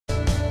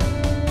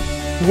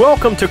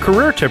Welcome to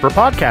Career Tipper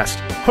Podcast,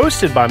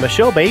 hosted by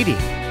Michelle Beatty.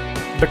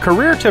 The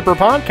Career Tipper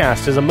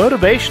Podcast is a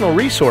motivational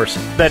resource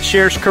that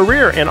shares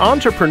career and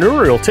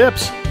entrepreneurial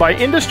tips by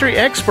industry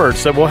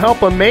experts that will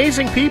help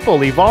amazing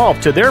people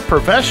evolve to their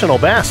professional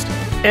best.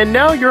 And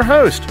now your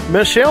host,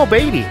 Michelle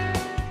Beatty.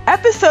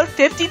 Episode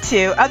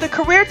 52 of the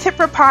Career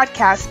Tipper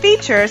Podcast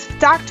features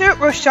Dr.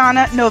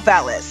 Roshawnna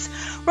Novellus.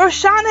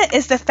 Roshawnna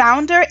is the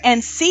founder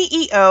and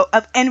CEO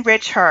of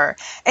EnrichHER,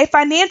 a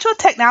financial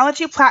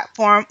technology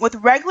platform with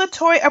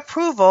regulatory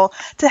approval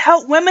to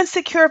help women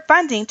secure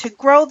funding to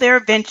grow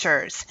their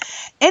ventures.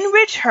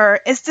 EnrichHER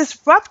is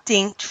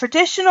disrupting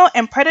traditional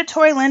and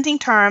predatory lending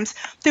terms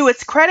through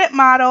its credit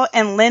model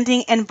and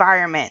lending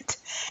environment.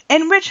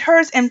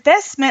 EnrichHER's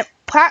investment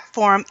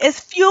platform is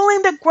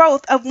fueling the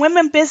growth of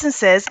women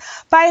businesses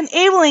by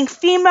enabling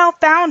female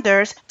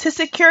founders to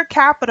secure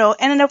capital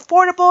in an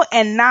affordable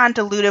and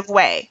non-dilutive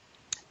way.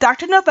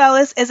 Dr.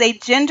 Novellus is a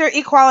gender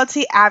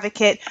equality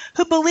advocate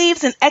who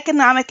believes in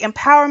economic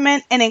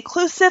empowerment and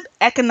inclusive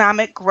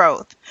economic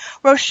growth.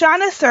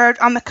 Roshawnna served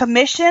on the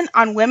Commission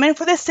on Women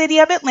for the City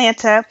of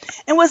Atlanta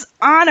and was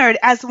honored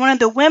as one of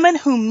the Women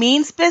Who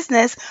Means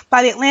Business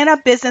by the Atlanta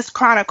Business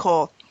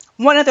Chronicle,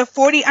 one of the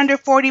 40 Under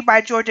 40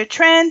 by Georgia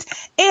Trend,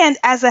 and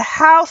as a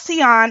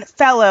Halcyon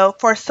Fellow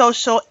for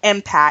Social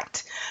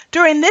Impact.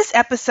 During this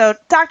episode,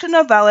 Dr.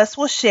 Novellus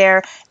will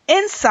share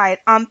insight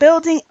on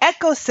building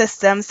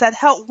ecosystems that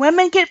help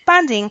women get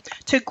funding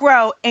to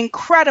grow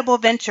incredible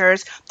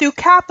ventures through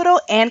capital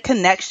and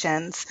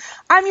connections.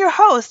 I'm your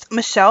host,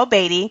 Michelle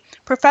Beatty,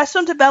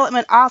 professional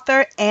development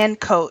author and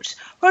coach.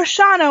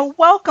 Roshawnna,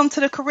 welcome to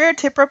the Career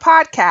Tipper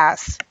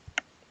Podcast.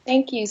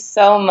 Thank you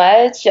so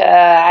much.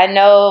 I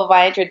know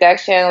my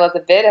introduction was a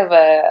bit of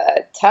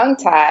a tongue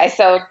tie,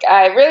 so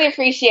I really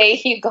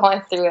appreciate you going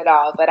through it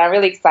all, but I'm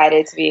really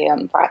excited to be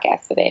on the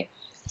podcast today.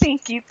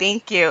 Thank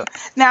you.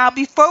 Now,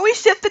 before we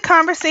shift the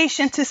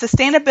conversation to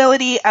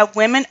sustainability of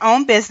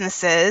women-owned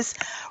businesses,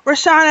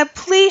 Roshawnna,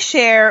 please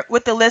share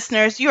with the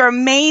listeners your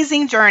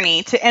amazing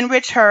journey to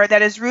EnrichHER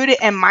that is rooted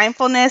in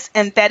mindfulness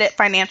and vetted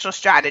financial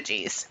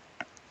strategies.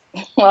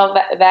 Well,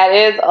 that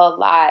is a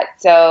lot.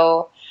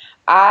 So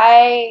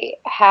I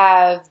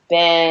have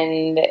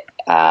I've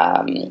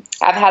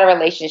had a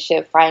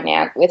relationship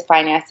with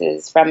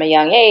finances from a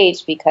young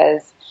age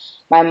because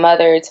my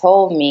mother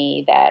told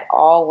me that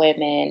all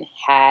women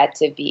had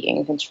to be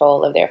in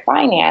control of their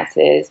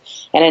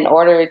finances. And in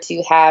order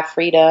to have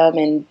freedom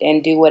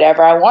and do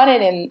whatever I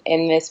wanted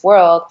in this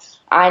world,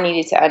 I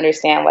needed to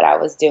understand what I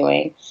was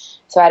doing.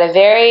 So at a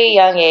very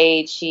young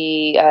age,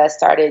 she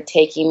started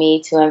taking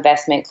me to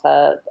investment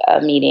club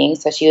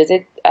meetings. So she was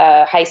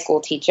a high school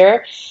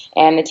teacher,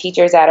 and the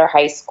teachers at her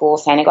high school,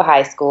 San Diego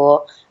High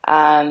School,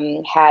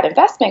 had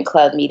investment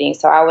club meetings.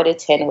 So I would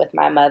attend with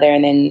my mother,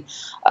 and then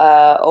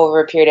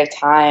over a period of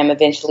time,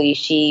 eventually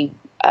she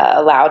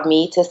allowed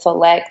me to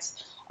select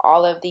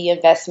all of the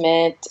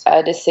investment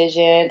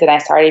decisions, and I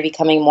started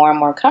becoming more and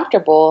more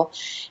comfortable.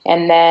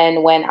 And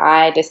then when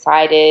I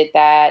decided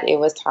that it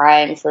was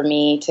time for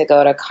me to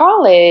go to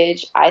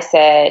college, I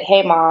said,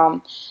 "Hey,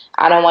 Mom,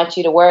 I don't want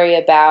you to worry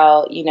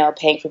about,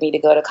 paying for me to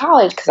go to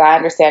college because I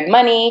understand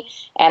money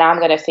and I'm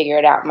going to figure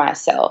it out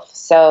myself."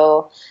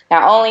 So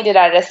not only did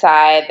I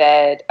decide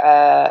that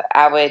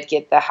I would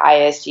get the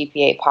highest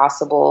GPA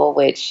possible,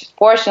 which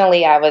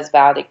fortunately I was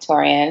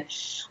valedictorian.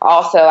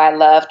 Also, I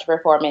loved to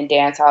perform in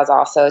dance. I was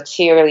also a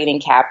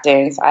cheerleading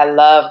captain. So I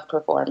loved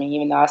performing,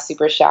 even though I was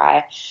super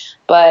shy.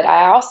 But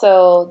I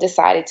also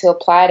decided to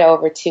apply to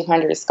over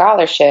 200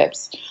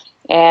 scholarships.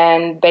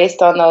 And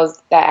based on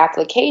that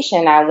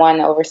application, I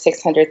won over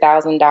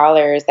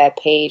 $600,000 that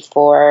paid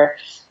for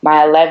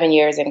my 11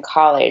 years in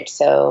college.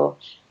 So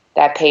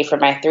that paid for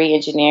my 3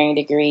 engineering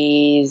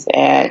degrees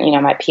and,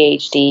 my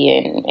PhD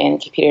in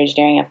computer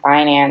engineering and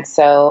finance.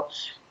 So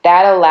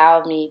that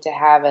allowed me to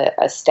have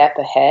a step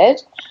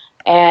ahead.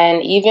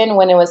 And even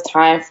when it was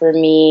time for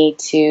me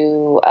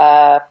to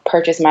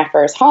purchase my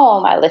first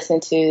home, I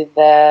listened to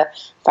the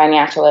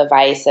financial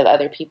advice of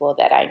other people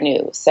that I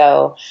knew.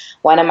 So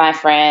one of my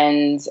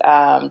friends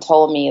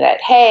told me that,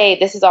 hey,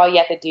 this is all you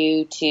have to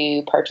do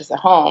to purchase a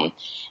home.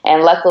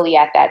 And luckily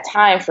at that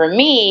time, for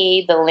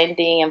me, the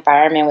lending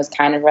environment was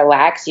kind of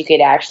relaxed. You could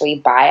actually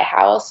buy a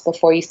house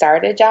before you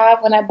started a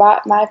job when I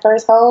bought my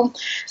first home.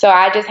 So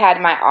I just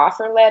had my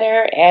offer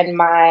letter, and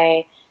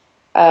my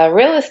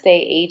real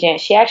estate agent,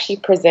 she actually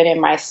presented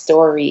my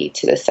story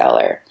to the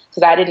seller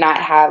because I did not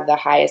have the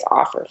highest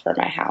offer for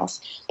my house.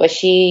 But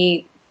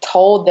she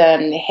told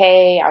them,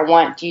 hey, I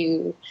want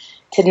you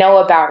to know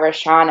about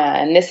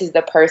Roshawnna, and this is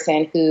the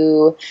person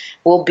who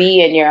will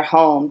be in your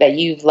home that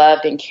you've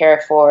loved and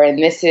cared for, and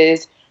this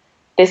is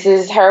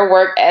her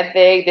work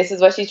ethic. This is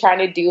what she's trying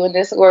to do in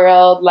this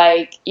world.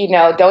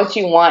 Don't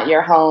you want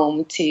your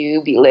home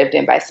to be lived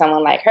in by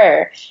someone like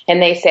her?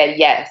 And they said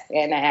yes.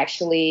 And I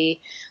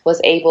actually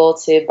was able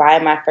to buy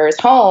my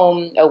first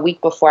home a week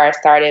before I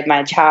started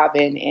my job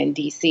in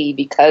DC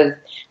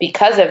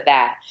because of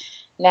that.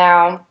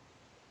 Now,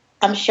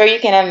 I'm sure you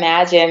can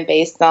imagine,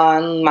 based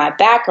on my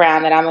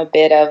background, that I'm a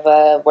bit of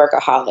a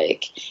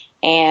workaholic.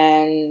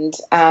 And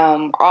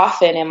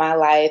often in my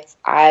life,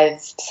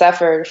 I've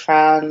suffered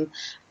from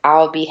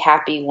I'll be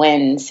happy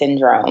when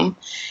syndrome.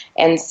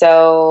 And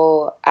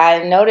so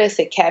I noticed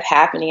it kept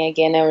happening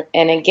again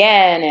and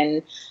again.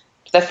 And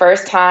the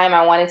first time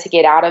I wanted to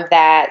get out of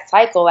that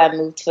cycle, I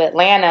moved to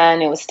Atlanta,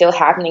 and it was still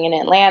happening in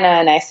Atlanta.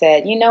 And I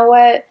said, you know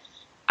what?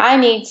 I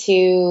need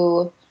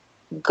to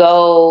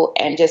go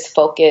and just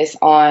focus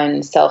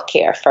on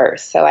self-care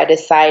first. So I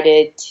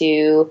decided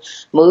to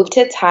move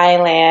to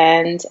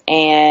Thailand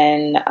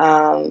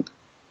and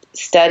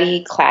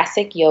study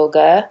classic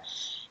yoga.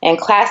 And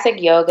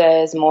classic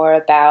yoga is more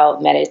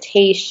about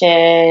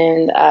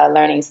meditation,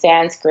 learning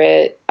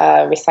Sanskrit,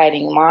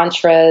 reciting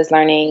mantras,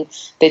 learning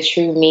the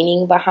true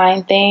meaning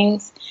behind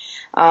things.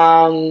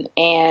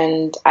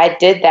 And I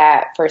did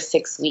that for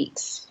 6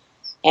 weeks.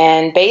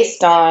 And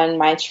based on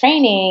my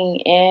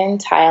training in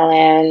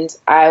Thailand,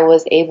 I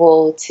was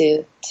able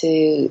to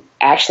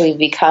actually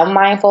become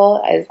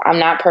mindful. I'm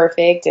not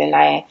perfect, and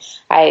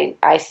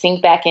I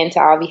sink back into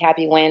I'll be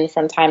happy when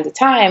from time to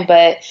time,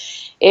 but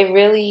it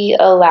really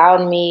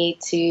allowed me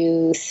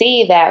to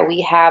see that we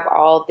have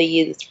all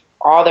the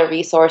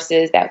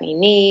resources that we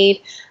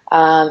need.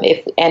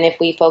 If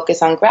we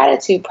focus on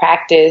gratitude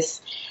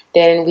practice,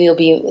 then we'll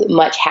be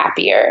much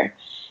happier.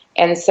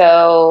 And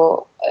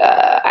so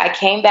I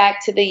came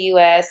back to the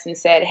U.S. and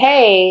said,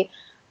 hey,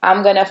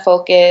 I'm going to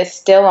focus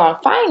still on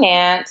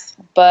finance,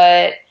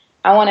 but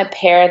I want to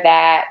pair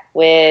that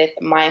with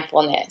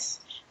mindfulness.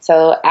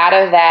 So out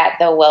of that,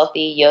 the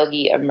Wealthy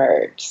Yogi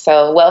emerged.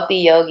 So Wealthy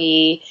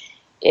Yogi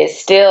is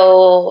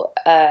still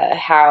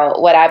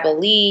what I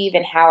believe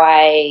and how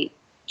I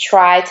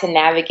try to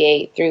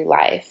navigate through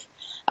life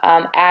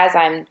as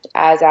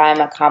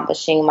I'm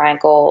accomplishing my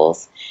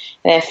goals.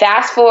 And then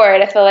fast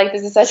forward, I feel like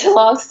this is such a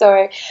long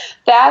story.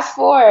 Fast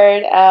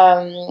forward,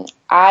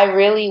 I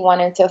really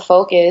wanted to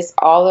focus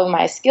all of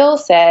my skill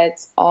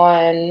sets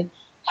on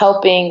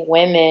helping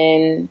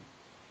women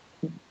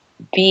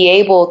be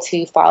able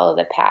to follow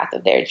the path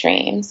of their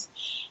dreams.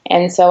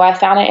 And so I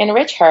founded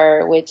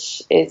EnrichHER,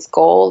 which its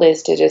goal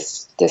is to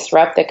just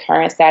disrupt the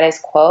current status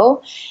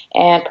quo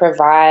and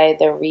provide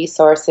the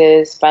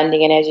resources,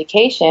 funding, and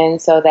education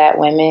so that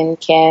women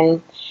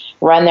can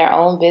run their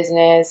own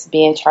business,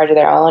 be in charge of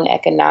their own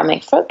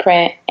economic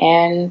footprint,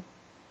 and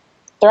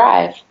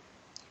thrive.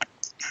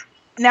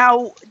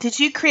 Now, did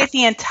you create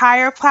the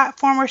entire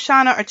platform,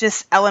 Roshawnna, or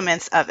just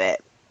elements of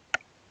it?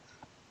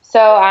 So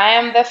I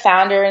am the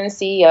founder and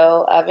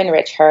CEO of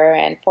EnrichHER,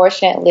 and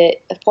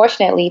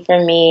fortunately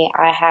for me,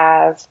 I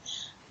have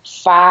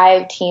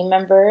 5 team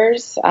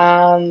members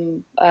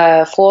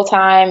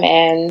full-time,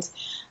 and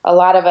a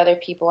lot of other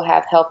people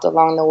have helped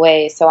along the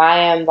way. So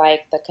I am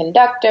like the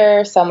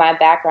conductor. So my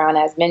background,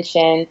 as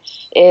mentioned,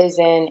 is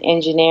in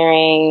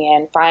engineering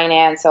and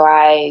finance. So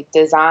I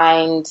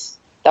designed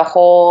the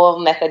whole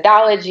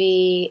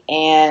methodology,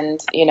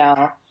 and,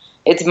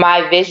 it's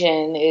my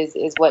vision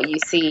is what you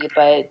see,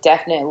 but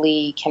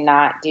definitely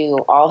cannot do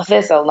all of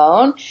this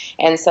alone.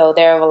 And so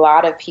there are a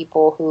lot of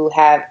people who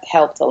have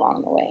helped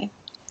along the way.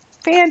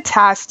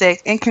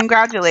 Fantastic. And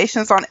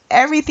congratulations on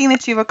everything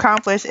that you've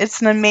accomplished.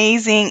 It's an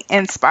amazing,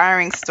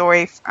 inspiring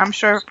story, I'm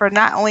sure, for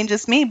not only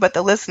just me, but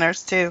the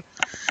listeners too.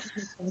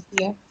 Thank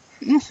you.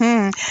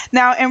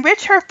 Now,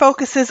 EnrichHER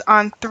focuses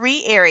on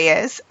 3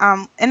 areas,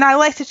 and I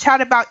like to chat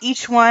about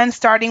each one,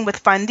 starting with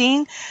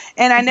funding.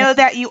 And I know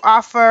that you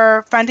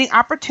offer funding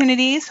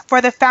opportunities for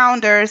the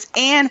founders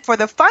and for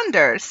the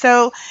funders.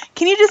 So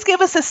can you just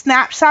give us a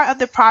snapshot of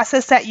the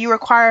process that you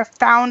require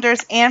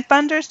founders and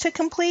funders to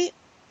complete?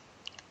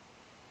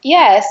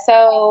 Yeah,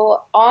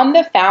 so on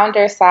the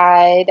founder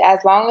side,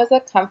 as long as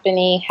a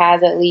company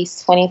has at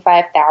least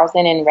 $25,000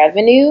 in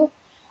revenue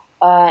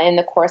in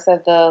the course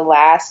of the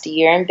last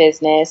year in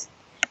business,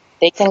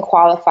 they can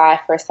qualify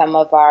for some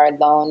of our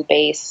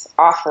loan-based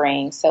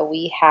offerings. So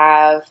we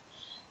have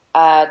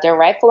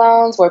direct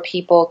loans where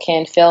people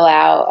can fill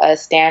out a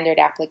standard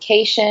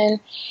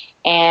application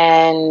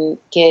and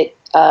get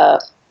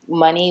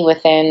money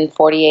within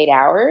 48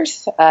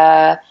 hours.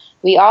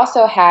 We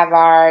also have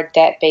our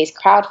debt-based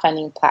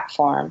crowdfunding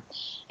platform.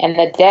 And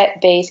the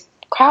debt-based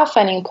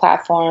crowdfunding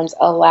platforms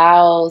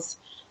allows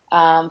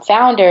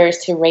founders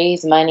to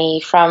raise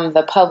money from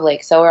the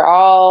public. So we're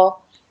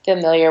all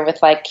familiar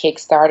with like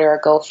Kickstarter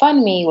or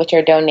GoFundMe, which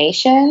are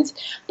donations,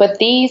 but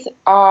these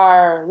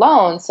are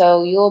loans.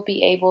 So you'll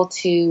be able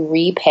to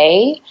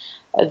repay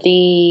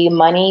the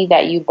money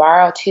that you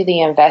borrow to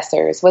the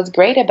investors. What's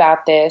great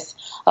about this,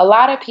 a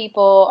lot of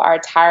people are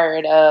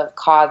tired of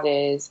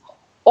causes,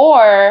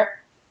 or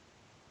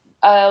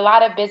a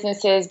lot of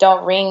businesses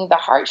don't ring the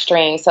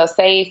heartstrings. So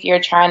say if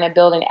you're trying to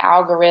build an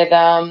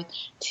algorithm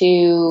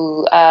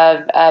to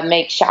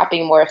make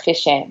shopping more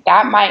efficient,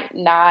 that might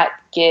not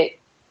get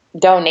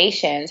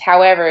donations.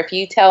 However, if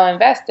you tell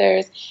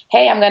investors,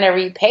 hey, I'm going to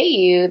repay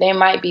you, they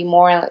might be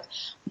more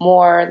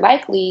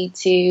likely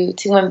to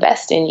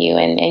invest in you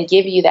and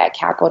give you that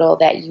capital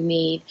that you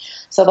need.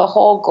 So the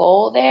whole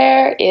goal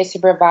there is to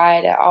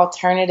provide an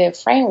alternative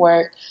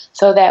framework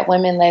so that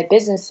women-led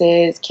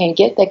businesses can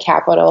get the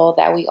capital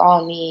that we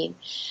all need.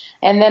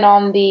 And then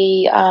on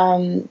the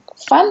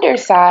funder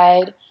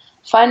side,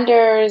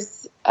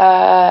 funders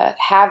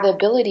have the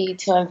ability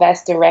to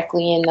invest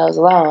directly in those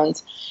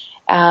loans.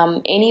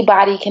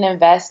 Anybody can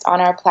invest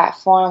on our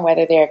platform,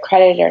 whether they're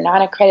accredited or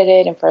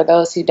non-accredited. And for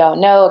those who don't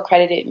know,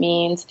 accredited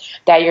means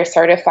that you're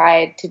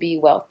certified to be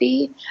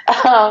wealthy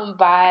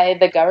by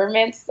the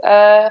government's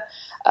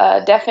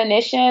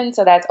definition.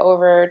 So that's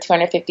over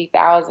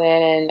 250,000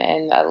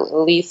 and at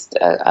least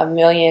a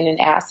million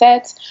in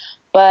assets.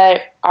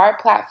 But our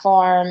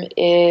platform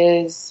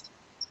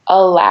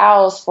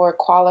allows for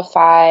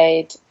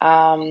qualified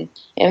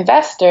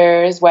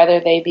investors, whether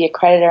they be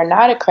accredited or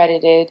not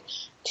accredited,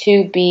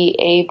 to be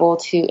able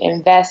to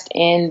invest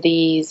in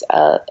these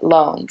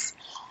loans.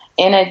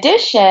 In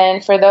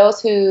addition, for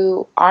those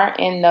who aren't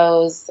in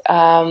those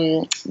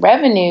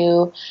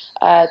revenue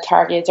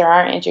targets or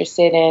aren't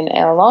interested in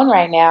a loan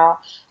right now,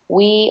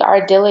 we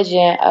are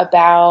diligent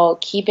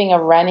about keeping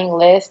a running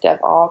list of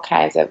all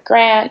kinds of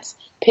grants,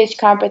 pitch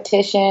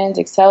competitions,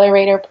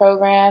 accelerator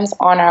programs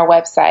on our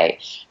website.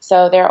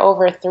 So there are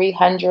over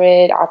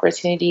 300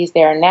 opportunities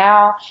there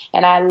now.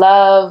 And I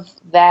love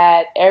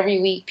that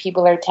every week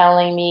people are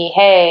telling me,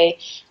 hey,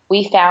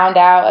 we found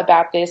out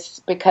about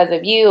this because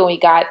of you, and we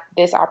got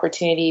this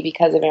opportunity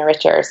because of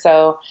EnrichHER.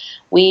 So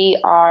we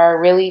are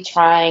really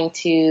trying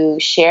to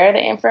share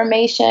the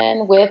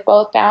information with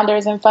both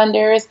founders and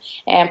funders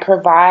and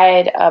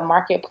provide a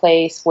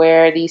marketplace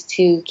where these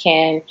two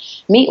can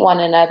meet one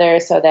another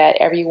so that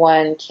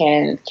everyone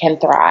can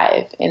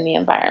thrive in the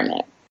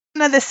environment.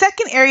 Now, the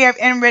second area of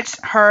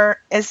EnrichHER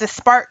is the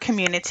Spark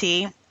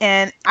community,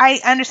 and I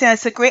understand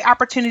it's a great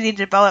opportunity to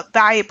develop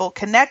valuable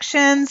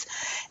connections,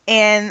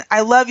 and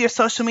I love your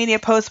social media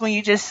posts when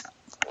you just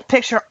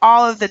picture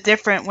all of the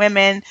different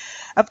women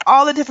of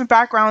all the different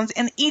backgrounds,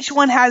 and each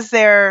one has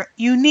their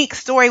unique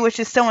story, which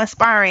is so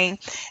inspiring.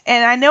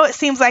 And I know it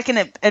seems like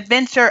an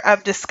adventure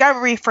of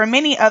discovery for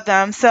many of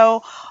them,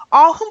 so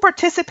all who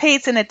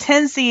participates and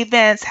attends the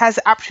events has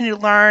the opportunity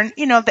to learn,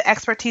 the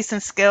expertise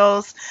and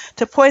skills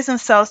to poise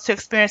themselves to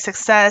experience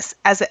success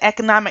as an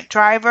economic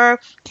driver.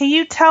 Can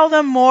you tell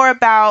them more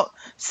about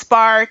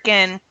Spark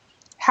and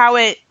how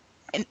it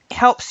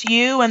helps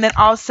you, and then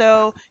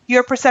also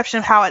your perception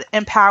of how it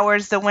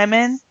empowers the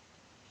women?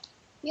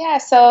 Yeah,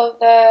 so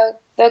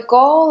the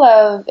goal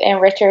of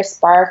EnrichHER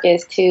Spark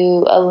is to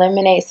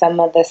eliminate some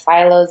of the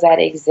silos that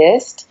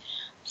exist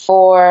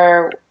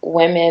for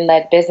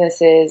women-led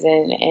businesses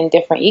in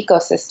different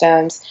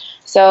ecosystems.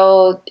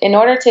 So in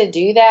order to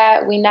do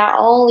that, we not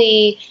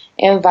only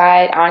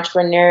invite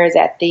entrepreneurs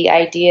at the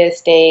idea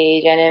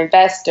stage and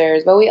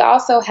investors, but we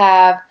also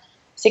have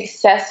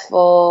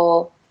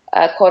successful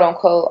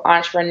quote-unquote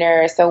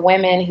entrepreneurs, so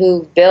women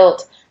who've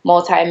built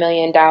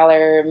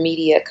multi-million-dollar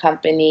media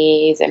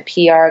companies and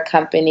PR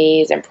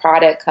companies and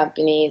product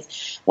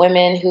companies,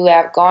 women who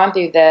have gone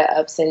through the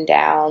ups and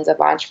downs of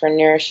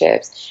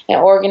entrepreneurships, and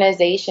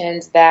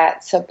organizations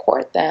that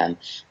support them.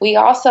 We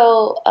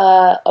also,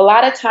 a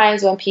lot of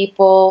times when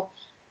people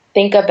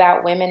think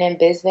about women in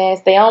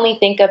business, they only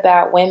think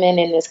about women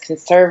in this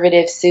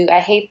conservative suit. I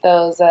hate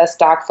those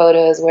stock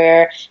photos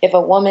where if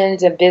a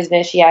woman's in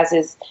business, she has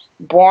this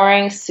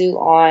boring suit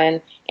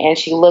on and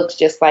she looks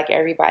just like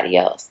everybody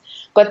else.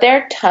 But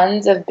there are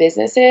tons of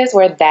businesses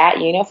where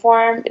that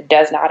uniform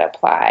does not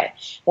apply.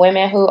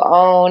 Women who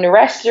own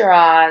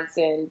restaurants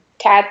and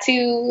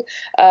tattoo,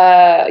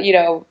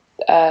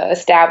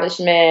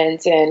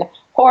 establishments and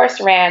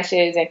horse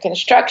ranches and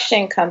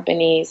construction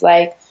companies,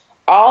 like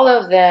all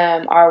of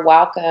them are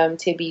welcome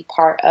to be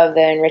part of the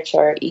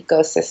EnrichHER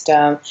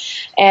ecosystem.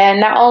 And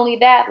not only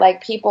that,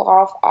 like people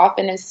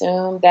often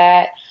assume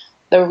that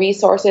the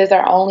resources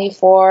are only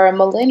for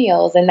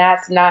millennials, and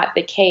that's not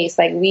the case.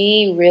 Like,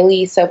 we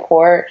really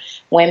support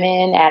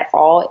women at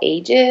all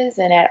ages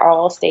and at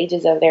all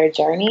stages of their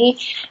journey.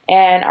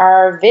 And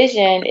our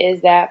vision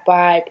is that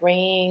by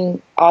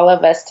bringing all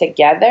of us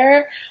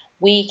together,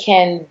 we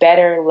can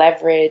better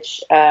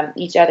leverage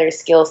each other's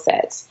skill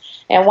sets.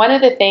 And one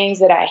of the things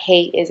that I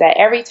hate is that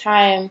every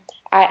time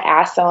I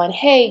ask someone,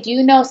 hey, do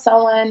you know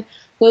someone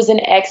who's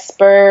an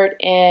expert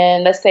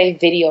in, let's say,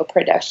 video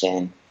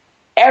production?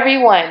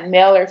 Everyone,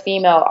 male or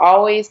female,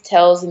 always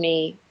tells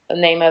me the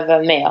name of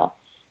a male.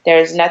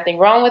 There's nothing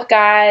wrong with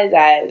guys.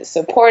 I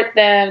support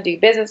them, do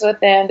business with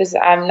them.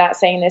 I'm not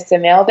saying this to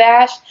male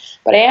bash,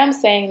 but I am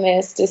saying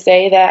this to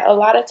say that a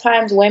lot of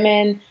times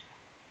women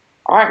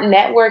aren't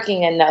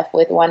networking enough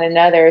with one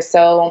another,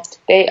 so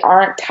they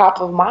aren't top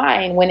of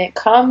mind when it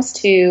comes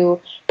to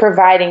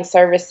providing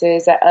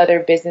services that other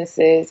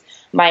businesses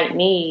might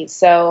need.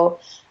 So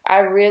I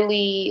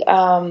really...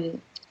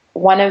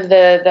 one of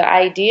the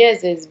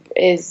ideas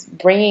is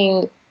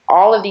bringing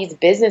all of these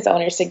business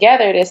owners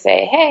together to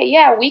say, hey,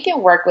 yeah, we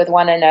can work with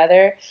one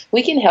another.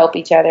 We can help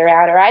each other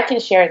out, or I can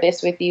share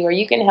this with you, or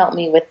you can help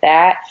me with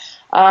that.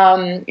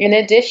 In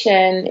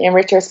addition,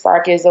 EnrichHER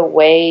Spark is a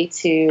way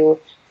to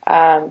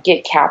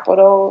get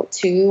capital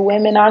to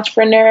women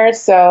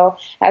entrepreneurs. So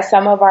at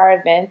some of our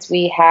events,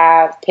 we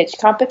have pitch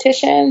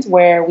competitions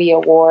where we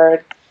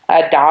award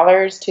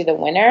dollars to the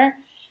winner.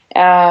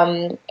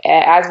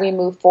 As we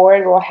move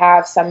forward, we'll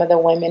have some of the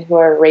women who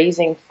are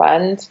raising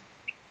funds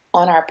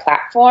on our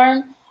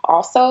platform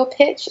also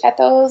pitch at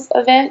those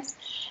events.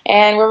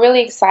 And we're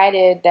really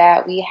excited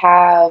that we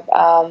have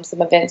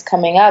some events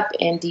coming up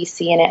in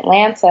DC and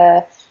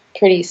Atlanta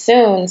pretty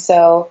soon.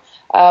 So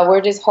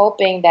we're just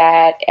hoping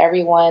that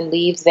everyone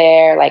leaves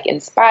there like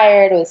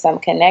inspired with some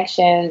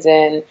connections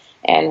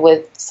and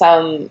with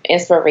some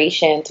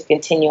inspiration to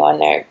continue on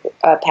their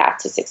path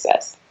to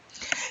success.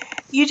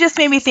 You just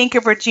made me think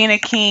of Regina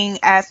King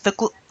at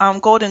the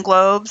Golden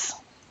Globes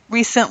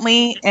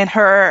recently, and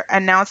her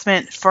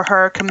announcement for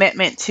her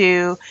commitment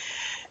to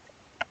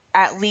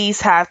at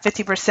least have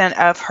 50%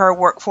 of her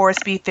workforce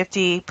be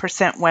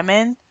 50%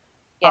 women.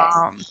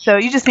 Yes. So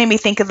you just made me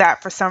think of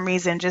that for some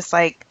reason, just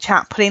like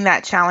putting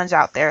that challenge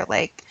out there.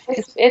 Like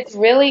it's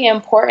really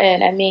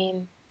important. I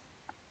mean,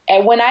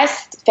 when I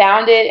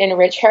founded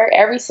EnrichHER,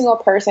 every single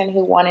person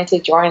who wanted to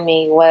join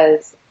me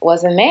was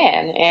a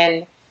man.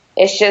 And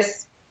it's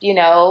just, you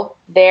know,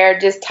 they're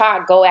just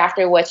taught, go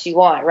after what you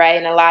want, right?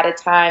 And a lot of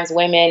times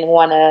women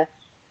want to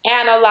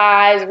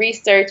analyze,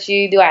 research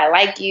you. Do I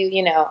like you?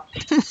 You know,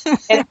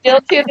 and still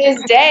to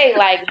this day,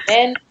 like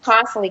men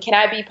constantly, can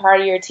I be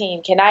part of your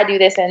team? Can I do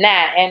this and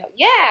that? And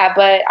yeah,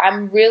 but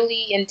I'm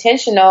really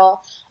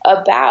intentional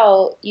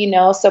about, you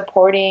know,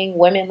 supporting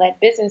women-led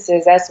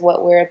businesses. That's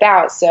what we're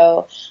about.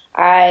 So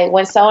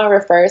when someone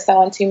refers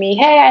someone to me,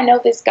 hey, I know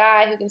this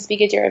guy who can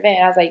speak at your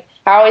event. I was like,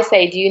 I always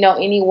say, do you know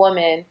any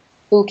woman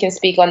who can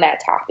speak on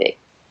that topic?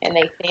 And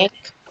they think,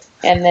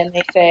 and then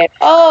they said,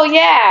 oh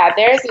yeah,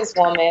 there's this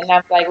woman. And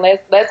I was like,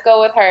 let's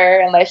go with her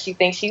unless you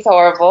think she's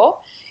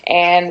horrible,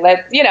 and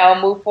let's, you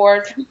know, move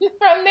forward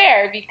from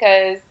there,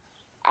 because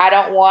I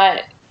don't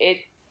want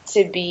it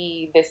to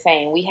be the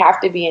same. We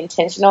have to be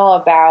intentional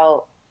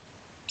about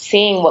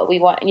seeing what we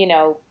want, you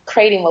know,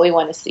 creating what we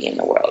want to see in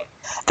the world.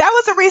 That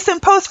was a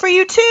recent post for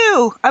you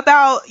too,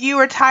 about you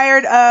were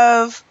tired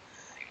of.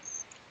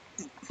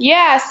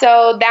 Yeah,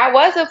 so that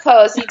was a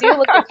post. You do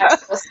look at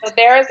that post. So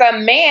there's a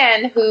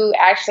man who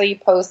actually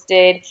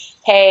posted,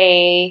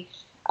 hey,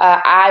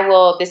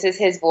 this is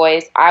his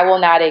voice, I will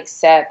not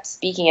accept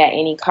speaking at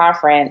any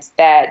conference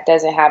that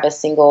doesn't have a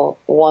single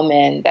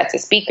woman that's a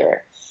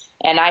speaker.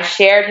 And I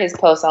shared his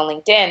post on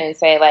LinkedIn and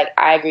say, like,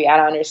 I agree, I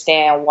don't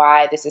understand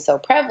why this is so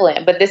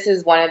prevalent, but this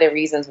is one of the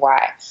reasons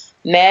why.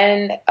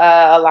 Men,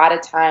 a lot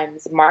of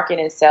times, market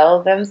and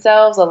sell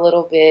themselves a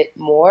little bit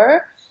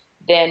more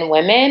than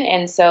women,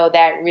 and so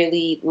that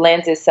really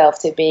lends itself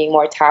to being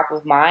more top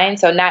of mind.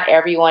 So not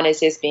everyone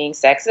is just being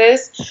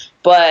sexist,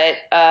 but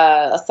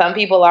some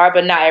people are,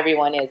 but not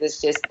everyone is.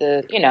 It's just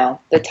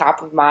the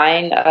top of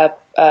mind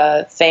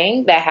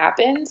thing that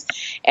happens.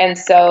 And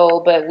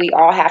so, but we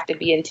all have to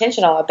be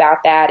intentional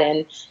about that.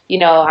 And, you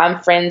know,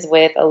 I'm friends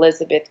with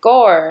Elizabeth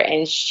Gore,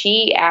 and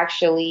she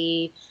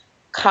actually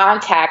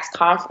contacts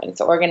conference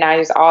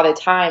organizers all the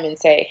time and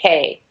say,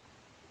 hey,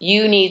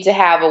 you need to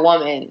have a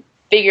woman,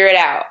 figure it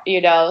out, you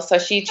know. So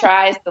she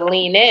tries to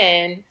lean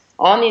in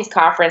on these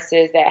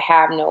conferences that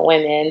have no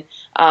women,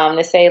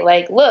 to say,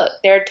 like, look,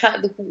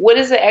 what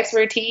is the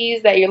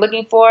expertise that you're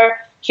looking for?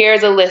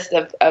 Here's a list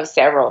of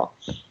several.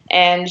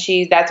 And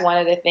that's one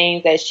of the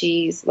things that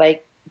she's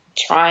like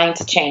trying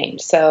to change.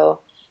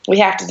 So we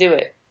have to do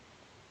it.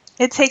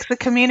 It takes the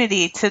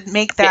community to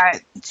make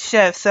that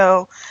shift.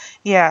 So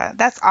yeah,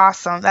 that's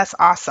awesome. That's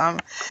awesome.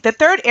 The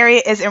third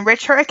area is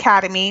EnrichHER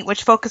Academy,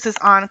 which focuses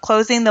on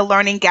closing the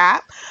learning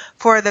gap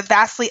for the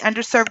vastly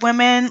underserved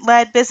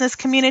women-led business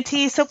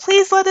community. So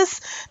please let us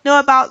know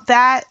about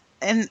that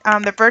and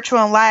the virtual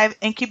and live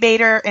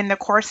incubator and the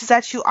courses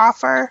that you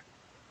offer.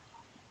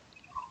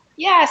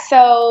 Yeah,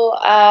 so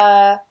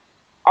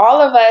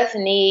all of us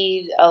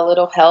need a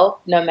little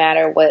help no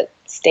matter what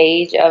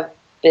stage of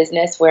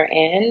business we're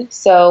in.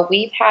 So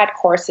we've had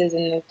courses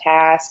in the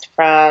past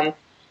from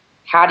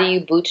how do you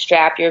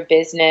bootstrap your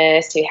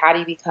business to how do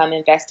you become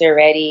investor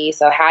ready?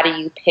 So how do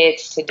you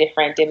pitch to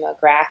different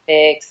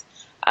demographics?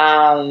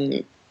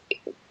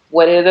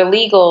 What are the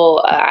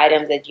legal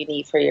items that you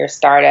need for your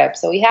startup?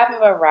 So we have a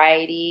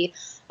variety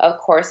of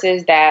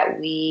courses that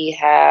we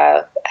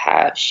have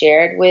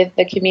shared with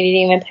the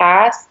community in the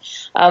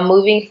past.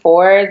 Moving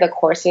forward, the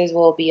courses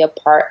will be a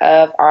part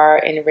of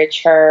our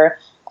EnrichHER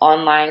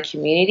online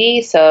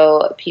community,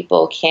 so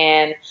people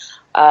can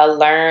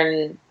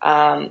learn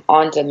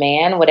on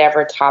demand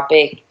whatever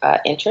topic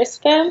interests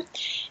them.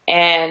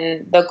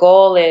 And the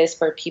goal is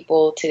for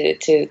people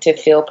to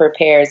feel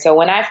prepared. So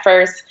when I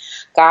first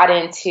got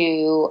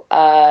into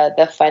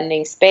the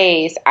funding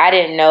space, I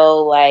didn't know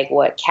like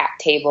what cap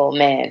table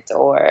meant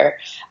or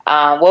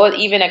what was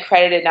even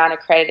accredited,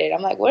 non-accredited.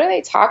 I'm like, what are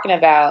they talking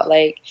about?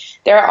 Like,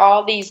 there are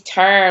all these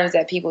terms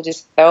that people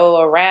just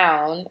throw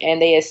around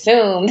and they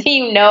assume that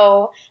you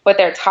know what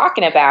they're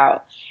talking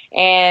about.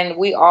 And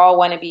we all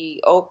want to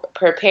be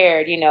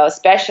prepared, you know,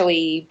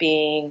 especially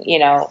being, you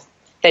know,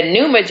 the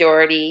new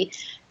majority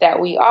that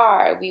we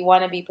are. We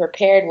want to be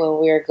prepared when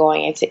we're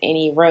going into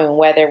any room,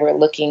 whether we're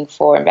looking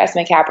for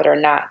investment capital or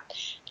not,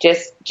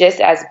 just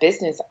as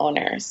business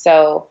owners.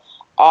 So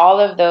all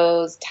of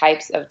those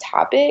types of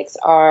topics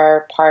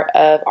are part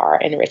of our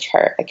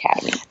EnrichHER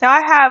Academy. Now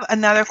I have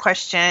another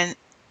question.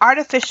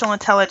 Artificial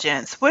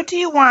intelligence. What do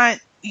you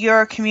want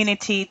your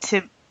community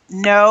to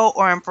know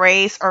or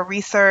embrace or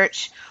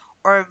research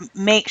or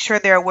make sure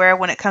they're aware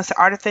when it comes to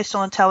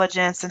artificial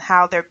intelligence and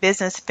how their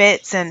business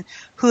fits and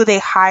who they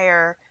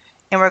hire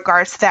in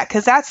regards to that?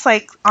 Because that's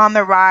like on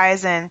the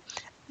rise, and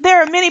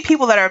there are many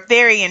people that are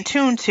very in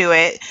tune to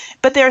it,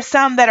 but there are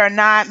some that are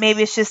not.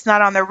 Maybe it's just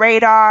not on the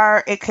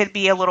radar. It could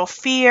be a little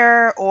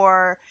fear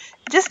or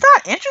just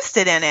not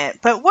interested in it.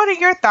 But what are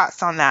your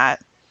thoughts on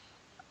that?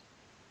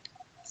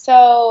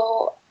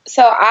 So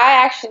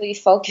I actually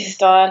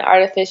focused on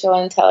artificial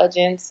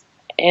intelligence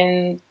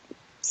in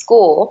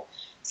school.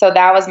 So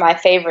that was my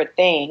favorite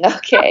thing.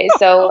 Okay.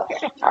 So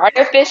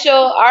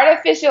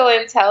artificial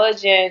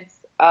intelligence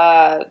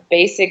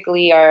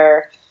basically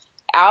are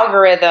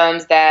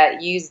algorithms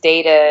that use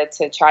data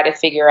to try to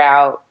figure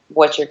out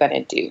what you're going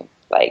to do.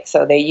 Like,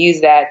 so they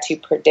use that to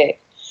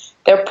predict.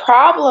 The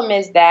problem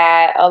is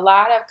that a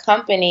lot of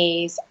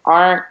companies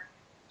aren't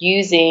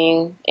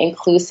using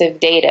inclusive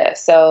data.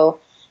 So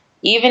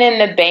even in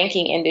the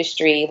banking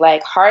industry,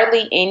 like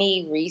hardly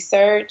any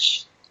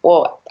research,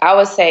 well, I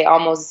would say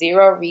almost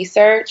zero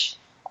research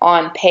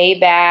on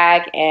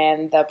payback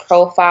and the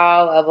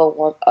profile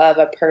of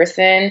a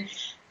person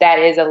that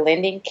is a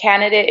lending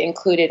candidate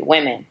included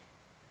women,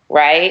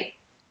 right?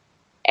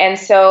 And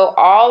so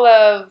all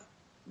of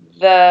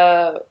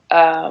the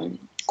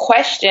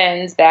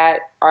questions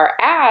that are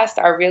asked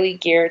are really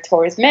geared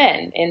towards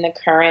men in the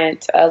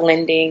current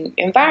lending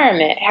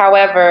environment.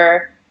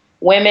 However,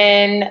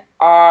 women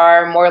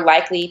are more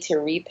likely to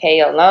repay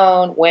a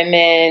loan.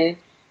 Women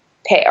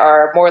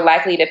are more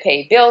likely to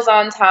pay bills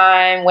on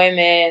time.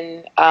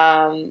 Women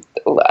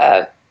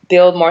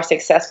build more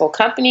successful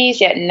companies,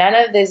 yet none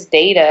of this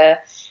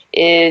data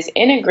is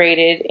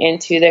integrated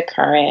into the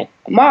current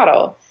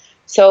model.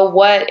 So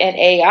what an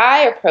AI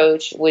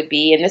approach would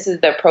be, and this is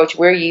the approach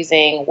we're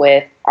using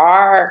with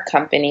our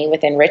company,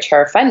 with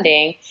EnrichHER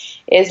funding,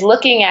 is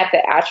looking at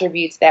the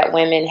attributes that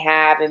women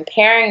have and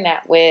pairing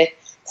that with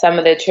some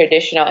of the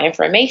traditional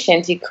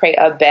information to create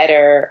a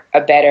better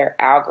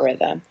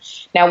algorithm.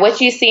 Now, what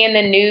you see in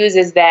the news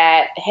is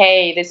that,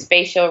 hey, this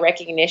facial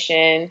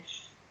recognition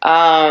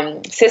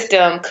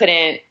system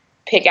couldn't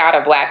pick out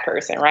a black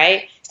person,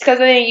 right? It's because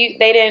they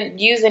didn't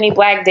use any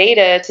black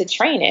data to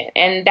train it.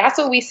 And that's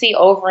what we see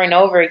over and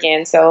over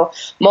again. So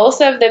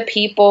most of the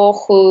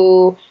people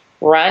who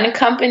run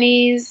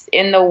companies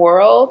in the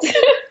world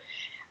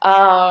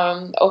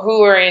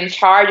who are in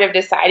charge of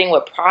deciding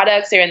what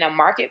products are in the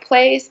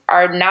marketplace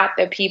are not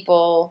the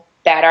people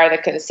that are the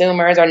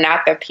consumers, or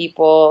not the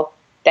people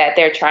that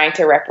they're trying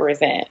to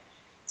represent.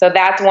 So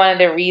that's one of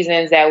the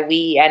reasons that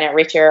we at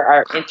EnrichHER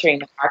are entering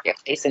the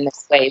marketplace in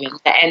this way.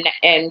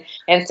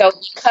 And so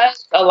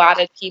because a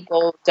lot of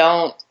people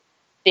don't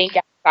think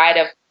outside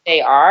of who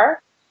they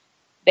are,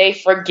 they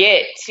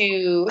forget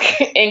to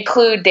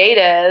include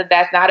data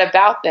that's not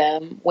about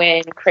them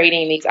when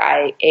creating these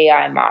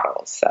AI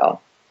models.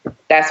 So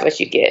that's what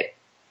you get.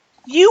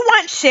 You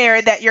once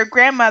shared that your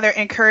grandmother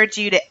encouraged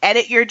you to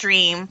edit your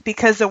dream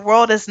because the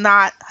world is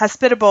not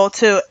hospitable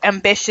to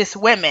ambitious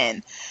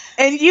women.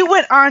 And you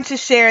went on to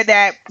share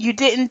that you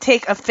didn't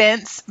take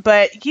offense,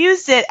 but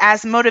used it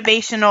as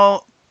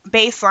motivational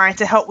baseline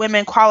to help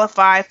women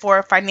qualify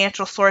for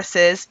financial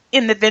sources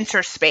in the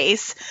venture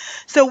space.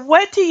 So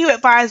what do you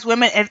advise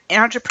women and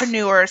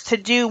entrepreneurs to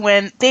do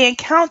when they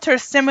encounter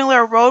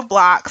similar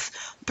roadblocks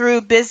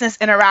through business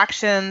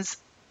interactions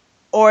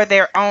or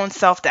their own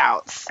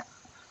self-doubts?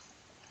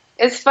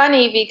 It's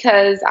funny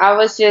because I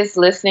was just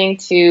listening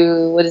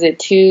to,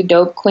 Two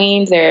Dope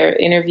Queens, their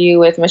interview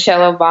with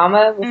Michelle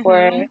Obama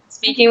before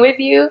speaking with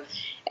you.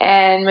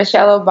 And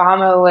Michelle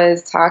Obama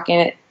was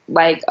talking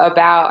like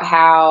about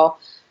how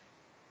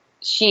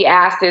she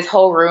asked this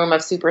whole room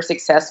of super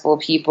successful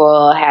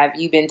people, have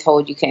you been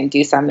told you can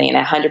do something?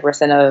 And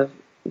 100%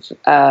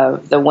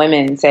 of the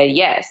women said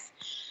yes.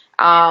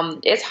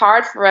 It's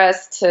hard for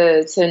us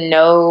to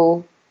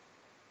know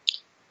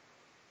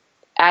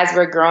as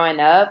we're growing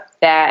up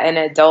that an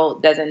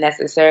adult doesn't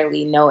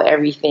necessarily know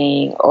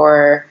everything,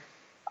 or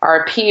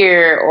our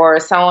peer or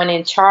someone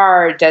in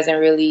charge doesn't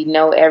really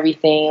know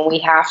everything. We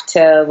have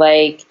to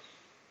like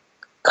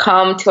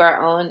come to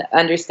our own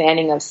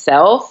understanding of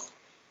self.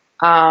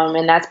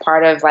 And that's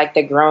part of like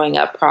the growing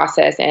up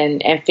process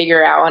and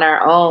figure out on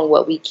our own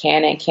what we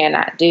can and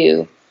cannot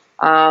do.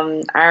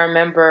 I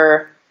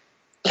remember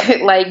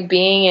like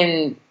being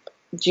in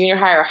junior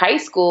high or high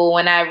school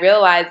when I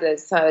realized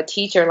that a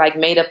teacher like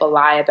made up a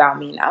lie about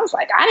me. And I was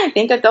like, I didn't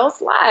think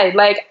adults lied.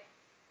 Like,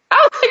 I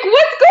was like,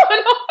 what's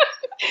going on?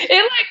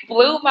 It like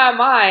blew my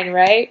mind,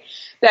 right?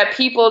 That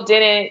people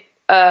didn't,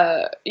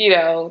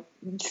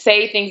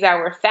 say things that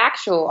were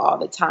factual all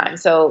the time.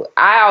 So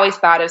I always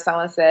thought if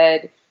someone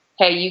said,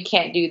 hey, you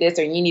can't do this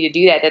or you need to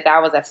do that,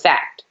 that was a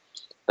fact.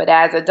 But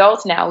as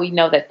adults now, we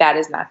know that that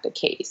is not the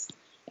case.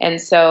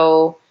 And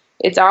so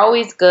it's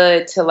always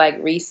good to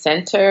like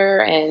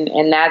recenter.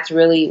 And that's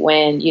really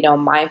when,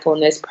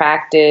 mindfulness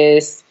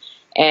practice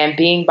And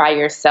being by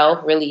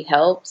yourself really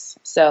helps.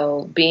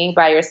 So being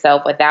by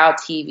yourself without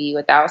TV,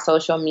 without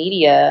social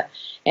media,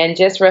 and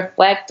just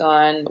reflect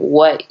on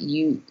what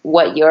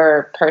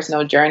your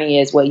personal journey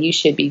is, what you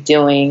should be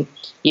doing,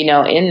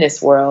 in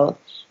this world,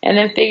 and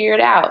then figure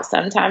it out.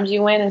 Sometimes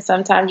you win and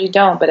sometimes you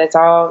don't, but it's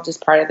all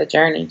just part of the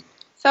journey.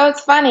 So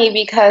it's funny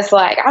because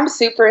I'm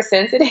super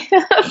sensitive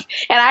and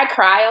I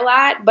cry a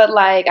lot, but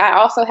I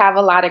also have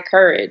a lot of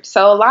courage.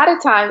 So a lot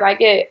of times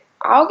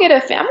I'll get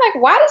offended. I'm like,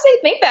 why does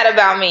they think that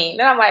about me?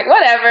 And I'm like,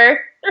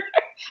 whatever.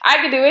 I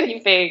can do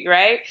anything,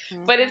 right?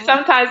 Mm-hmm. But it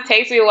sometimes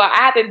takes me a while. I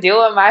have to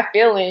deal with my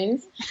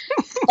feelings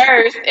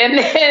first, and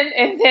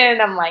then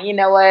I'm like, you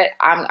know what?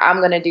 I'm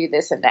gonna do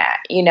this and that.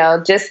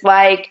 Just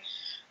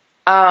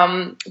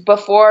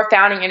before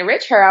founding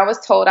EnrichHER, I was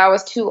told I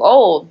was too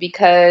old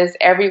because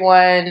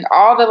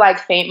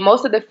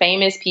most of the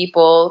famous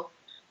people,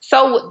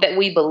 so that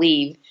we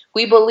believe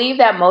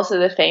that most of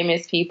the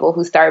famous people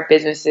who start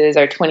businesses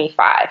are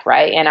 25,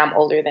 right? And I'm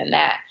older than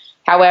that.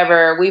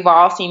 However, we've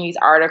all seen these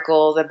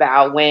articles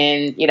about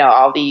when,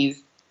 all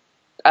these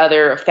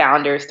other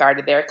founders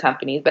started their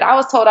companies, but I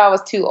was told I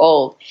was too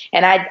old.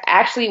 And I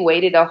actually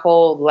waited a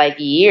whole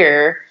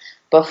year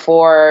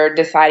before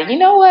deciding, you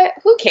know what,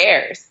 who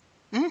cares?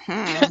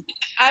 Mm-hmm.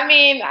 I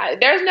mean,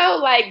 there's no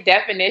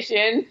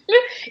definition.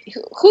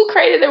 Who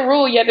created the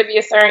rule you have to be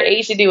a certain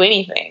age to do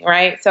anything,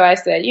 right? So I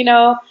said,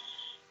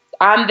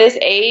 I'm this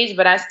age,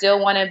 but I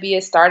still want to be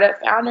a startup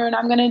founder, and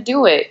I'm going to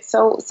do it.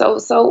 So,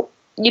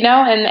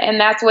 and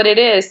that's what it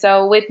is.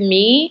 So with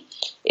me,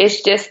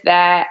 it's just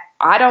that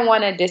I don't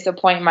want to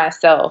disappoint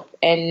myself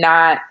and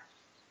not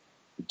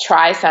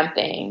try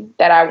something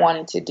that I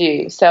wanted to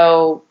do.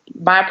 So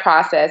my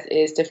process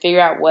is to figure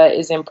out what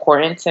is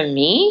important to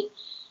me,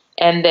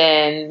 and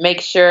then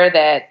make sure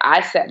that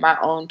I set my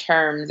own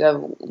terms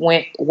of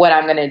what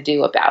I'm going to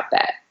do about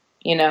that,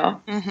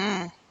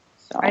 Mm-hmm.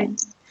 So.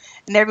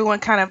 And everyone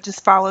kind of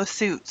just follows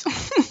suit.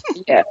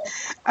 Yeah.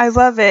 I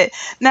love it.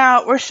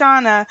 Now,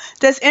 Roshawnna,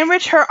 does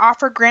EnrichHER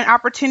offer grant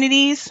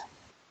opportunities?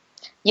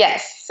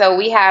 Yes. So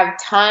we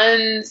have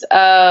tons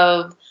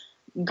of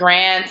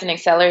grants and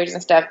accelerators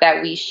and stuff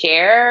that we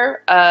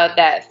share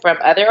that from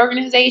other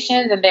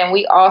organizations. And then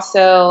we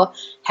also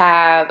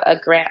have a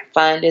grant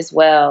fund as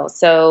well.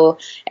 So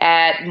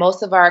at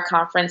most of our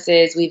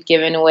conferences, we've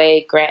given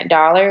away grant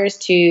dollars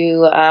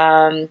to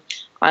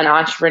an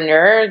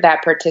entrepreneur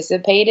that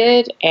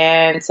participated.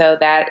 And so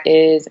that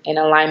is in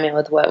alignment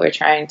with what we're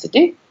trying to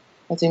do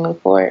as we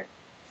move forward.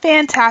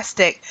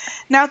 Fantastic.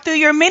 Now, through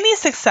your many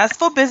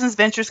successful business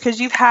ventures, because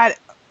you've had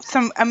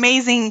some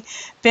amazing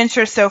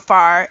ventures so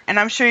far, and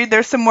I'm sure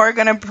there's some more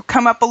going to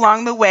come up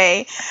along the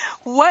way,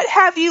 what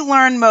have you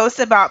learned most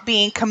about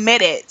being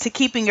committed to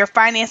keeping your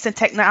finance and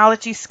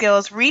technology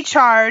skills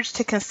recharged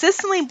to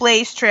consistently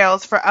blaze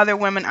trails for other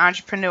women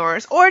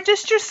entrepreneurs, or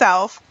just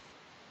yourself?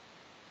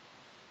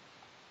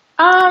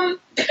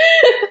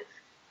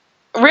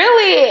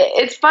 Really,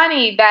 it's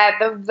funny that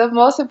the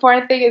most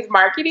important thing is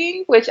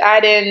marketing, which I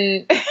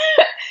didn't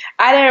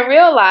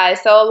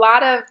realize. So a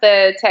lot of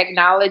the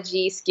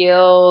technology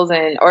skills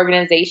and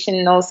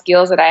organizational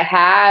skills that I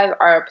have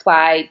are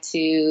applied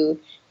to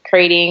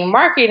creating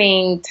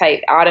marketing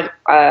type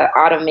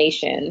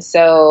automation.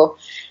 So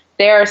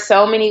there are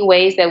so many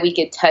ways that we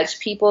could touch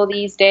people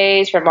these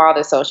days, from all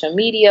the social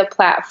media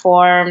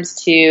platforms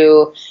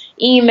to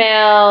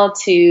email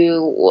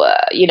to,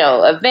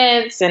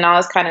 events and all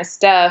this kind of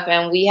stuff.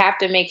 And we have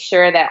to make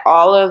sure that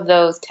all of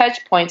those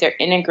touch points are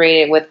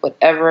integrated with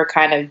whatever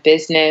kind of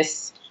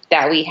business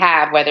that we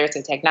have, whether it's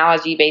a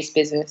technology-based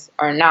business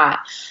or not.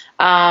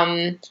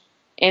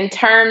 In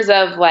terms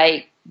of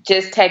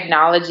just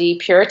technology,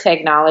 pure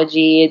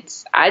technology,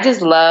 I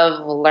just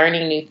love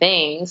learning new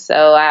things.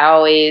 So I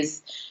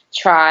always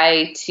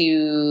try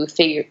to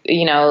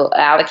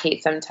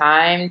allocate some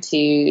time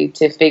to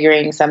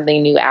figuring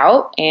something new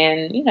out.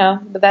 And,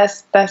 but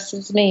that's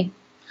just me.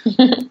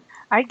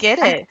 I get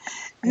it.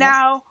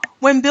 Now,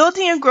 when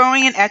building and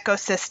growing an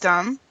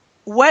ecosystem,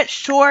 what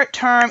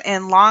short-term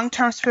and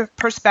long-term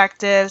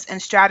perspectives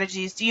and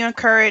strategies do you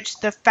encourage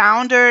the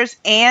founders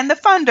and the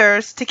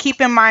funders to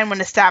keep in mind when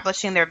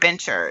establishing their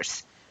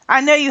ventures? I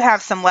know you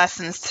have some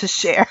lessons to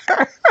share.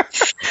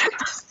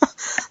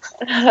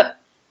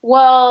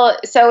 Well,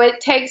 so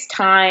it takes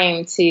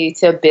time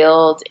to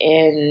build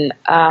in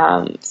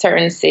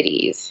certain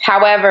cities.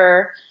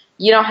 However,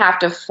 you don't have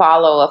to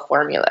follow a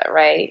formula,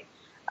 right?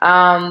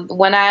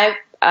 When I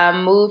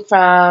moved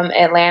from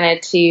Atlanta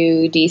to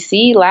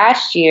DC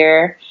last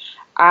year,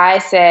 I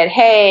said,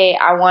 hey,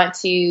 I want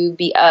to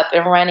be up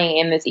and running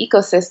in this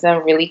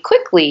ecosystem really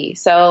quickly.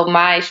 So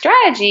my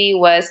strategy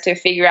was to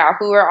figure out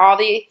who are all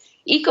the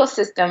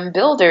ecosystem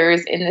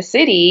builders in the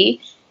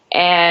city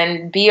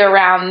and be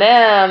around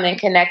them and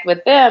connect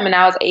with them. And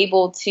I was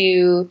able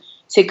to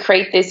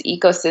create this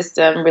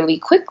ecosystem really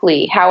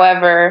quickly.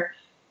 However,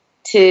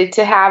 to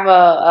have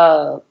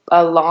a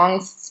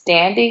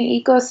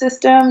long-standing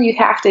ecosystem, you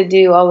have to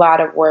do a lot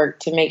of work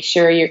to make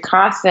sure you're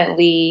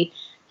constantly,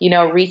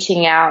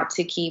 reaching out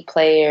to key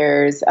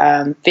players,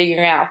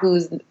 figuring out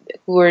who's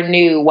who are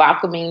new,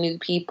 welcoming new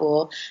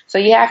people. So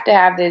you have to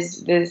have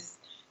this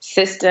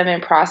system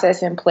and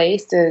process in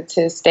place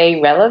to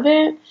stay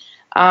relevant.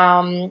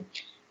 But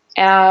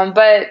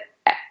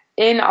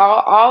in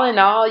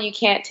all, you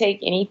can't take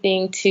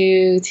anything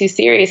too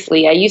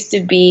seriously. I used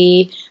to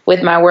be,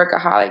 with my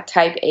workaholic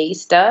type A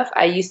stuff,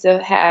 I used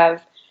to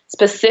have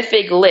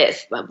specific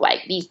lists of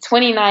like these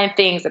 29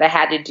 things that I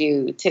had to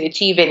do to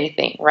achieve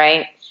anything,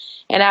 right?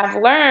 And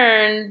I've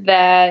learned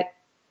that,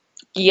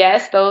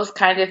 yes, those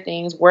kinds of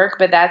things work,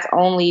 but that's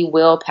only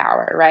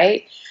willpower,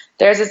 right?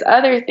 There's this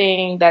other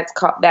thing that's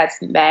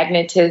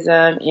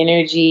magnetism,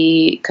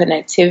 energy,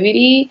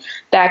 connectivity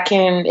that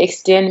can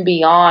extend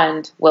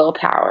beyond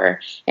willpower.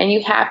 And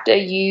you have to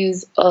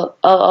use a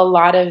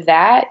lot of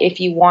that if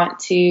you want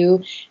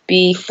to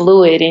be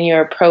fluid in your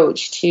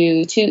approach to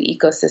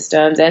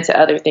ecosystems and to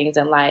other things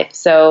in life.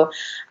 So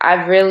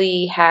I've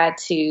really had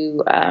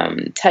to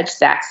touch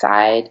that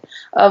side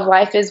of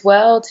life as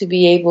well to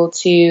be able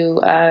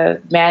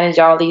to manage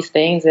all these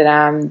things that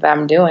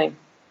I'm doing.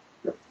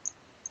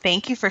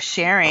 Thank you for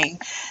sharing.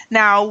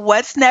 Now,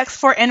 what's next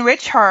for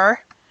EnrichHER?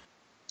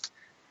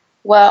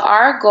 Well,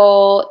 our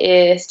goal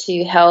is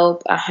to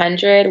help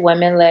 100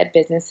 women-led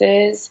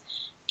businesses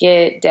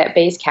get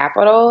debt-based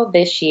capital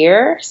this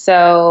year.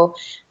 So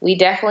we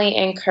definitely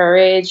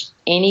encourage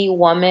any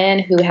woman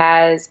who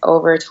has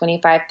over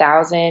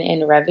 $25,000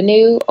 in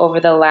revenue over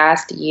the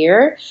last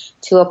year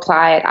to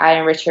apply at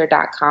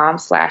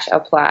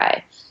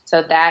iEnrichHER.com/apply.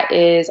 So that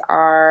is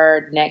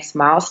our next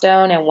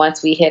milestone. And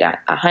once we hit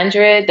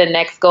 100, the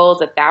next goal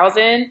is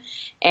 1,000.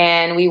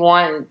 And we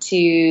want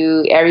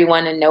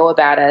everyone to know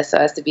about us, so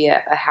as to be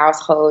a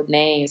household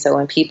name. So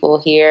when people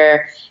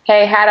hear,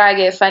 hey, how do I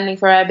get funding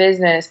for my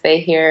business?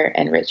 They hear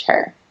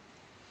EnrichHER.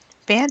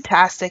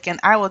 Fantastic. And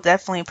I will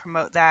definitely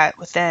promote that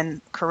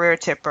within Career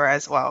Tipper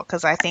as well,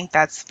 because I think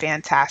that's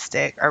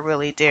fantastic. I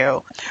really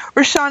do.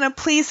 Roshawnna,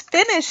 please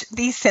finish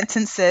these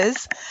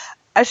sentences.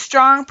 A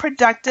strong,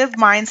 productive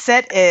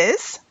mindset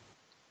is?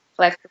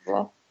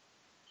 Flexible.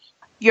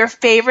 Your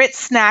favorite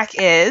snack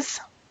is?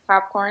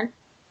 Popcorn.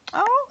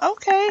 Oh,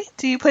 okay.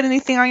 Do you put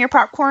anything on your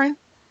popcorn?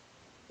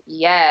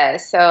 Yeah,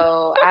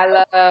 so I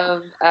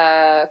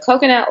love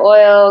coconut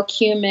oil,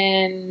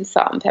 cumin,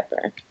 salt, and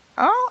pepper.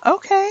 Oh,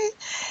 okay.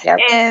 Yep.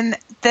 And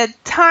the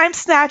time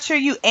snatcher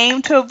you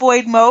aim to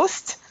avoid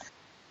most?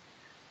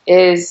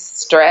 Is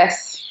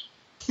stress.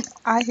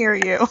 I hear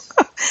you.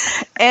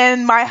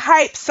 And my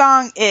hype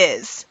song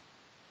is?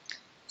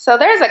 So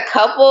there's a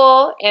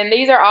couple, and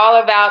these are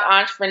all about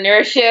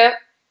entrepreneurship.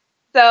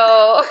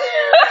 So,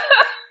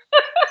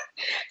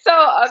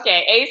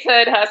 okay, Ace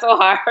Hood, Hustle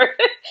Hard.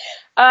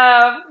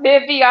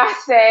 Then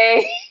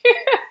Beyonce.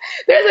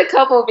 There's a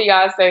couple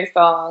Beyonce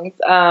songs.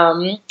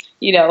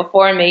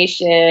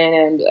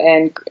 Formation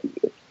and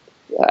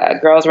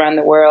Girls Around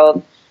the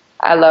World.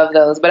 I love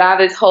those. But I have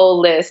this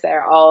whole list that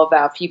are all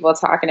about people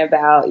talking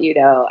about,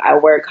 I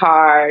work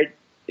hard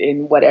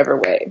in whatever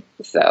way.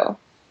 So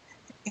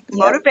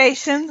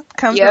motivation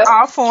comes in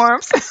all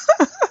forms.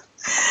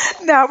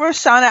 Now,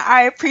 Roshawnna,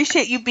 I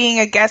appreciate you being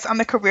a guest on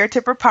the Career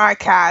Tipper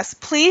podcast.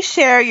 Please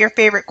share your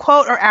favorite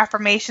quote or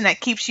affirmation that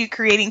keeps you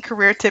creating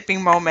career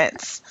tipping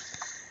moments.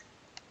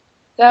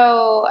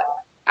 So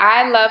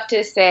I love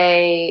to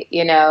say,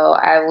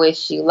 I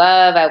wish you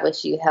love, I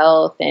wish you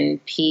health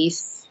and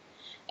peace.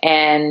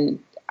 And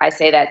I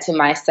say that to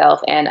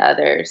myself and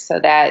others. So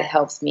that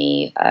helps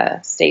me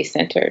stay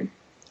centered.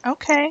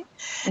 Okay.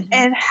 Mm-hmm.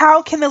 And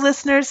how can the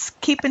listeners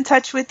keep in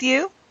touch with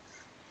you?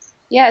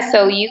 Yeah,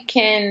 so you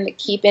can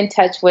keep in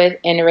touch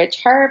with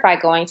EnrichHER by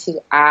going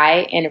to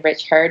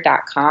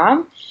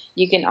iEnrichHER.com.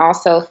 You can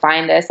also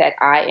find us at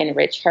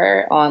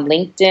iEnrichHER on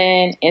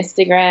LinkedIn,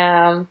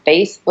 Instagram,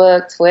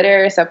 Facebook,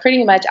 Twitter. So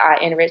pretty much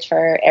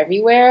iEnrichHER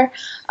everywhere.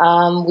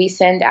 We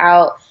send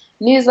out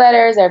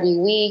newsletters every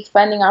week,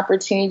 funding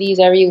opportunities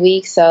every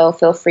week. So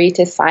feel free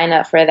to sign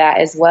up for that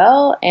as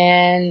well.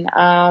 And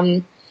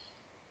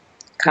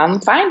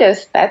come find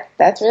us.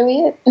 That's really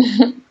it.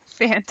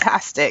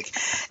 Fantastic.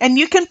 And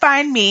you can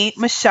find me,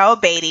 Michelle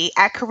Beatty,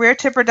 at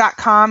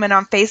CareerTipper.com and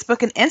on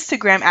Facebook and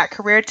Instagram at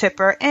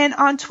CareerTipper and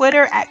on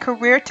Twitter at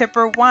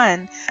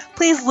CareerTipper1.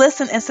 Please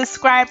listen and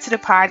subscribe to the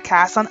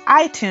podcast on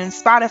iTunes,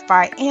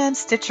 Spotify, and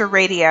Stitcher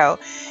Radio.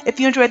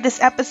 If you enjoyed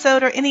this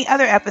episode or any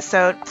other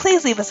episode,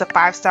 please leave us a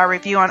 5-star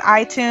review on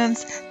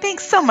iTunes.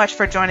 Thanks so much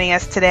for joining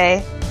us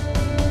today.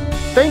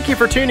 Thank you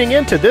for tuning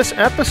in to this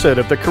episode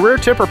of the Career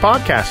Tipper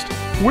podcast.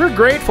 We're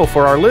grateful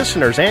for our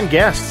listeners and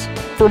guests.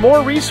 For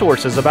more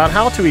resources about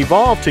how to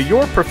evolve to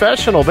your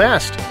professional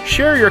best,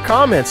 share your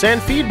comments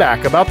and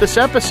feedback about this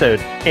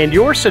episode and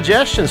your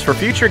suggestions for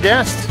future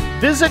guests,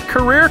 visit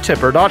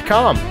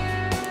CareerTipper.com.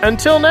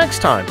 Until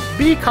next time,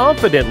 be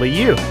confidently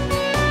you.